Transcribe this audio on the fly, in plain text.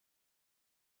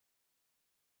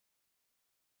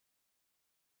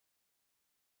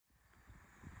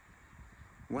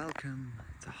Welcome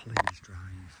to Hollins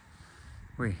Drive.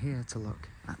 We're here to look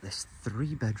at this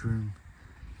 3-bedroom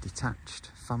detached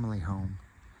family home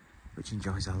which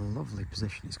enjoys a lovely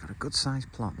position. It's got a good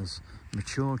sized plot. There's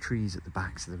mature trees at the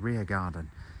back, so the rear garden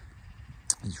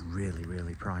is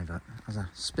really private. As I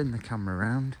spin the camera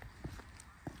around,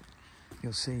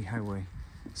 you'll see how we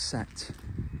set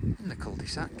in the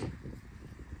cul-de-sac.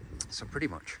 So pretty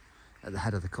much at the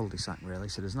head of the cul-de-sac really,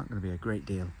 so there's not going to be a great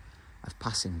deal of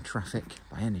passing traffic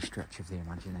by any stretch of the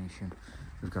imagination.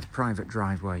 We've got a private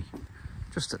driveway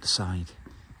just at the side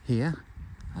here,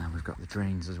 and we've got the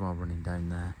drains as well running down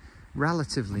there.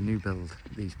 Relatively new build,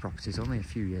 these properties, only a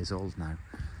few years old now,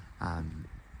 and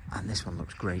this one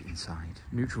looks great inside.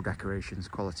 Neutral decorations,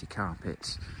 quality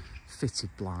carpets, fitted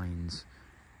blinds.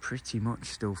 Pretty much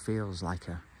still feels like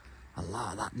a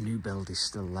lot of that new build is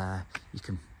still there. You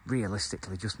can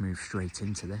realistically just move straight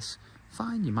into this.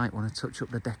 Fine, you might want to touch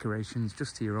up the decorations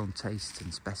just to your own tastes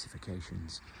and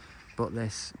specifications, but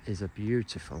this is a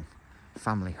beautiful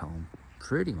family home,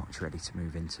 pretty much ready to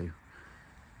move into.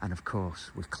 And of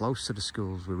course, we're close to the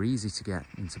schools, we're easy to get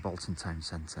into Bolton town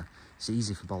centre. It's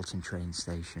easy for Bolton train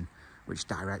station, which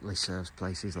directly serves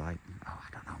places like,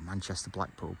 Manchester,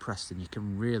 Blackpool, Preston. You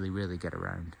can really get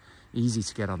around. Easy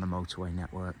to get on the motorway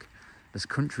network. There's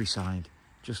countryside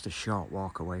just a short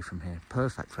walk away from here.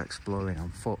 Perfect for exploring on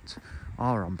foot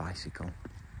or on bicycle.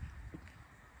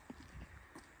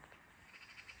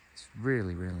 It's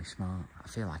really smart. I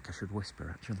feel like I should whisper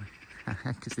actually,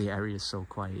 because the area is so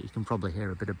quiet. You can probably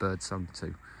hear a bit of bird song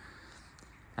too.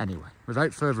 Anyway,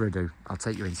 without further ado, I'll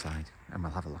take you inside and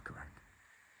we'll have a look around.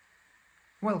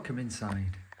 Welcome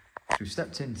inside. So we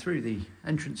stepped in through the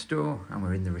entrance door and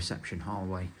we're in the reception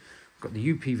hallway. Got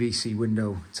the UPVC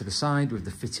window to the side with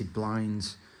the fitted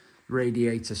blinds,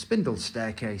 radiator, spindle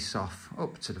staircase off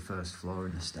up to the first floor,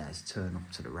 and the stairs turn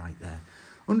up to the right there.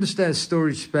 Understairs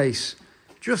storage space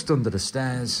just under the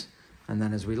stairs, and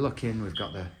then as we look in, we've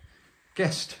got the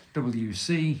guest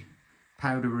WC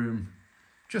powder room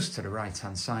just to the right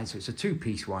hand side. So it's a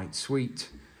 2-piece white suite,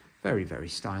 very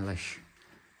stylish.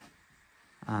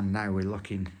 And now we're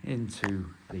looking into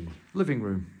the living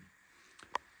room.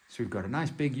 So we've got a nice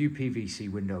big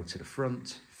UPVC window to the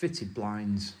front, fitted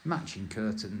blinds, matching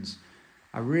curtains.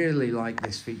 I really like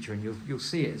this feature, and you'll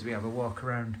see it as we have a walk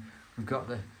around. We've got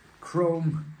the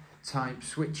chrome type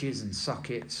switches and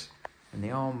sockets, and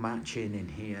they all match in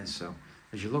here. So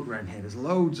as you look around here, there's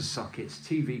loads of sockets,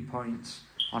 TV points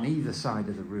on either side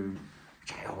of the room,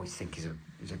 which I always think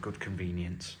is a good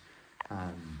convenience.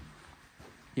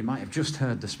 You might have just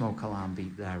heard the smoke alarm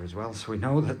beep there as well, so we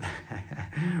know that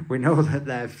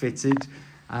they're fitted,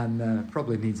 and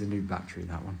probably needs a new battery,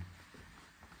 that one.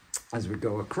 As we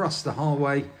go across the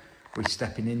hallway, we're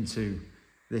stepping into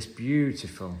this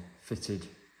beautiful fitted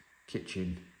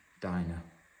kitchen diner.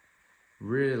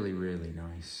 Really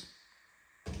nice.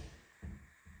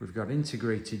 We've got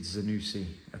integrated Zanussi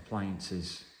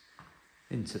appliances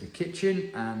into the kitchen,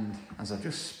 and as I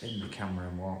just spin the camera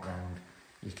and walk around,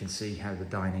 you can see how the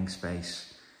dining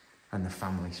space and the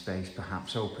family space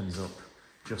perhaps opens up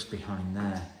just behind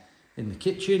there. In the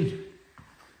kitchen,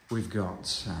 we've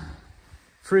got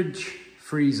fridge,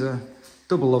 freezer,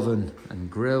 double oven and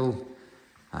grill,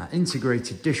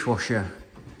 integrated dishwasher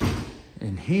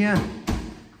in here,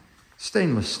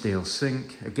 stainless steel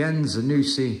sink, again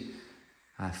Zanussi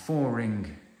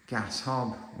 4-ring gas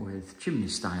hob with chimney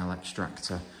style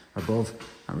extractor above.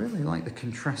 I really like the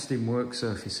contrasting work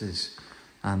surfaces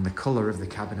and the colour of the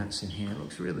cabinets in here. It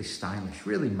looks really stylish,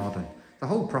 really modern. The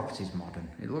whole property's modern.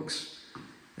 It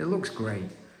looks great.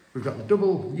 We've got the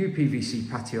double UPVC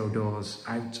patio doors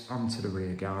out onto the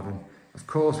rear garden. Of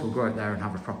course, we'll go out there and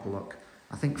have a proper look.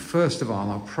 I think first of all,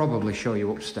 I'll probably show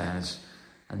you upstairs,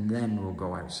 and then we'll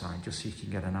go outside, just so you can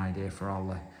get an idea for all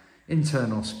the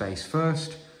internal space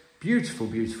first. Beautiful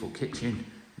kitchen.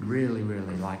 Really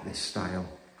like this style.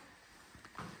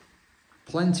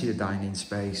 Plenty of dining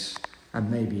space, and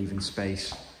maybe even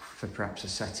space for perhaps a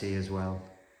settee as well,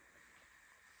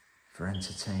 for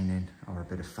entertaining or a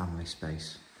bit of family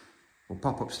space. We'll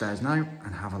pop upstairs now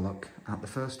and have a look at the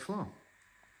first floor.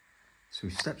 So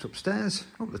we've stepped upstairs,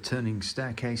 up the turning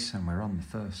staircase, and we're on the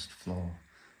first floor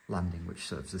landing, which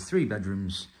serves the 3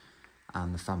 bedrooms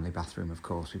and the family bathroom, of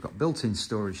course. We've got built-in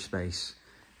storage space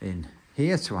in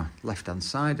here to our left-hand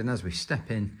side, and as we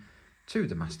step in to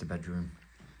the master bedroom,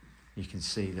 you can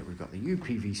see that we've got the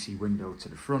UPVC window to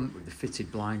the front with the fitted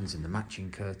blinds and the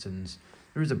matching curtains.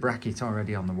 There is a bracket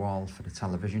already on the wall for the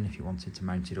television if you wanted to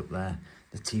mount it up there.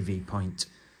 The TV point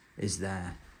is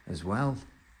there as well.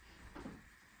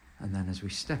 And then as we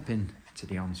step in to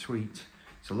the ensuite,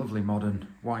 it's a lovely modern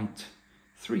white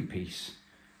 3-piece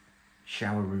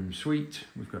shower room suite.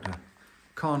 We've got a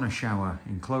corner shower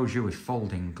enclosure with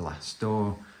folding glass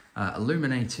door,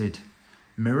 illuminated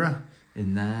mirror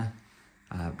in there,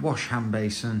 wash hand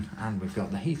basin, and we've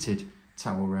got the heated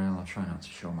towel rail. I'll try not to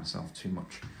show myself too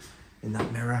much in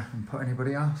that mirror and put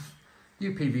anybody off.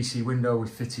 UPVC window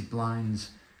with fitted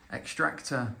blinds,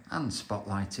 extractor and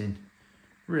spotlighting.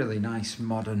 Really nice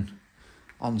modern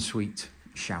ensuite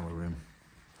shower room.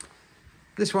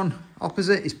 This one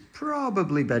opposite is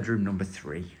probably bedroom number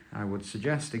 3, I would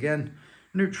suggest. Again,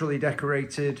 neutrally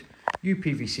decorated,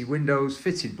 UPVC windows,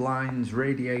 fitted blinds,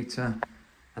 radiator,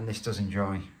 and this does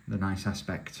enjoy the nice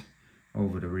aspect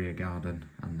over the rear garden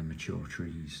and the mature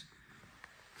trees.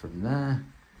 From there,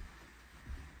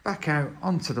 back out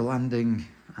onto the landing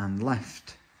and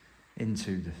left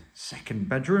into the second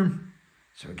bedroom.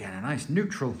 So again, a nice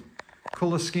neutral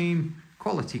colour scheme,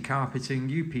 quality carpeting,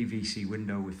 UPVC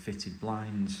window with fitted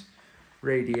blinds,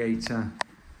 radiator,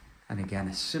 and again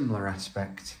a similar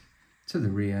aspect to the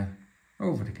rear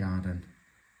over the garden.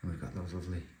 And we've got those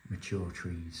lovely mature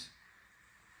trees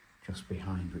just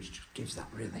behind, which just gives that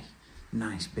really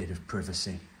nice bit of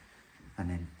privacy. And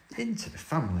then into the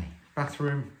family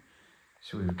bathroom.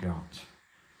 So we've got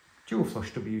dual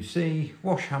flush WC,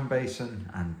 wash hand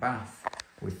basin and bath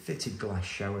with fitted glass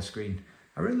shower screen.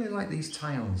 I really like these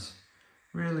tiles.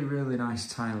 Really nice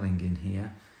tiling in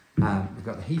here. We've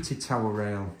got the heated towel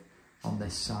rail on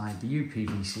this side, the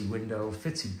UPVC window,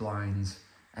 fitted blinds,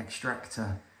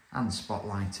 extractor and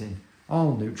spotlighting,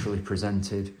 all neutrally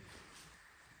presented.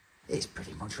 It's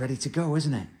pretty much ready to go,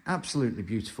 isn't it? Absolutely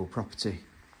beautiful property.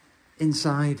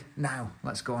 Inside, now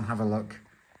let's go and have a look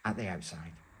at the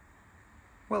outside.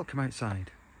 Welcome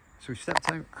outside. So we've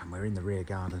stepped out and we're in the rear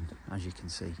garden, as you can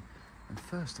see. And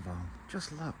first of all,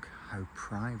 just look how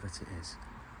private it is.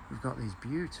 We've got these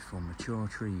beautiful mature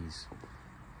trees.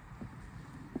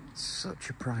 Such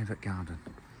a private garden.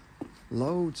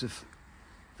 Loads of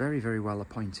very well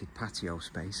appointed patio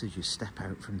space as you step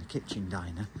out from the kitchen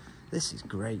diner. This is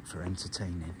great for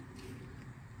entertaining.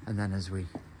 And then as we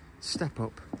step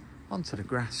up onto the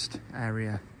grassed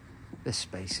area, this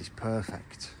space is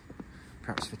perfect.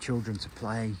 Perhaps for children to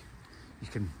play. You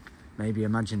can maybe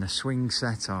imagine a swing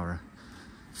set or a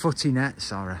footy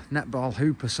nets or a netball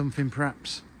hoop or something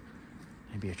perhaps.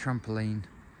 Maybe a trampoline.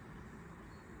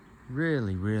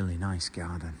 Really nice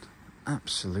garden.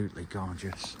 Absolutely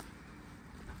gorgeous.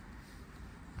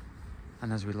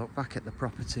 And as we look back at the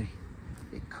property,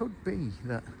 it could be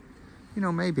that, you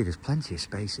know, maybe there's plenty of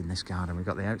space in this garden. We've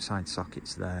got the outside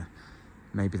sockets there.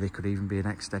 Maybe they could even be an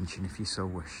extension if you so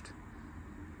wished.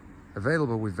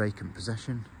 Available with vacant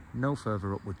possession, no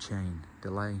further upward chain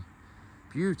delay.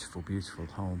 Beautiful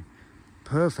home,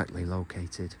 perfectly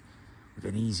located,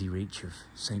 within easy reach of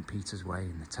St. Peter's Way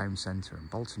in the town centre and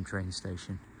Bolton train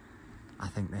station. I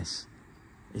think this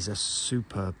is a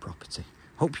superb property.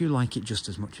 Hope you like it just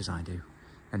as much as I do.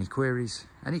 Any queries,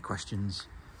 any questions,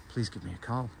 please give me a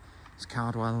call. It's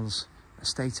Cardwell's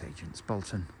Estate Agents,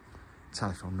 Bolton.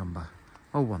 Telephone number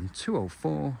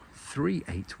 01204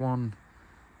 381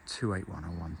 281.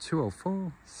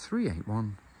 01204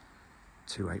 381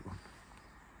 281.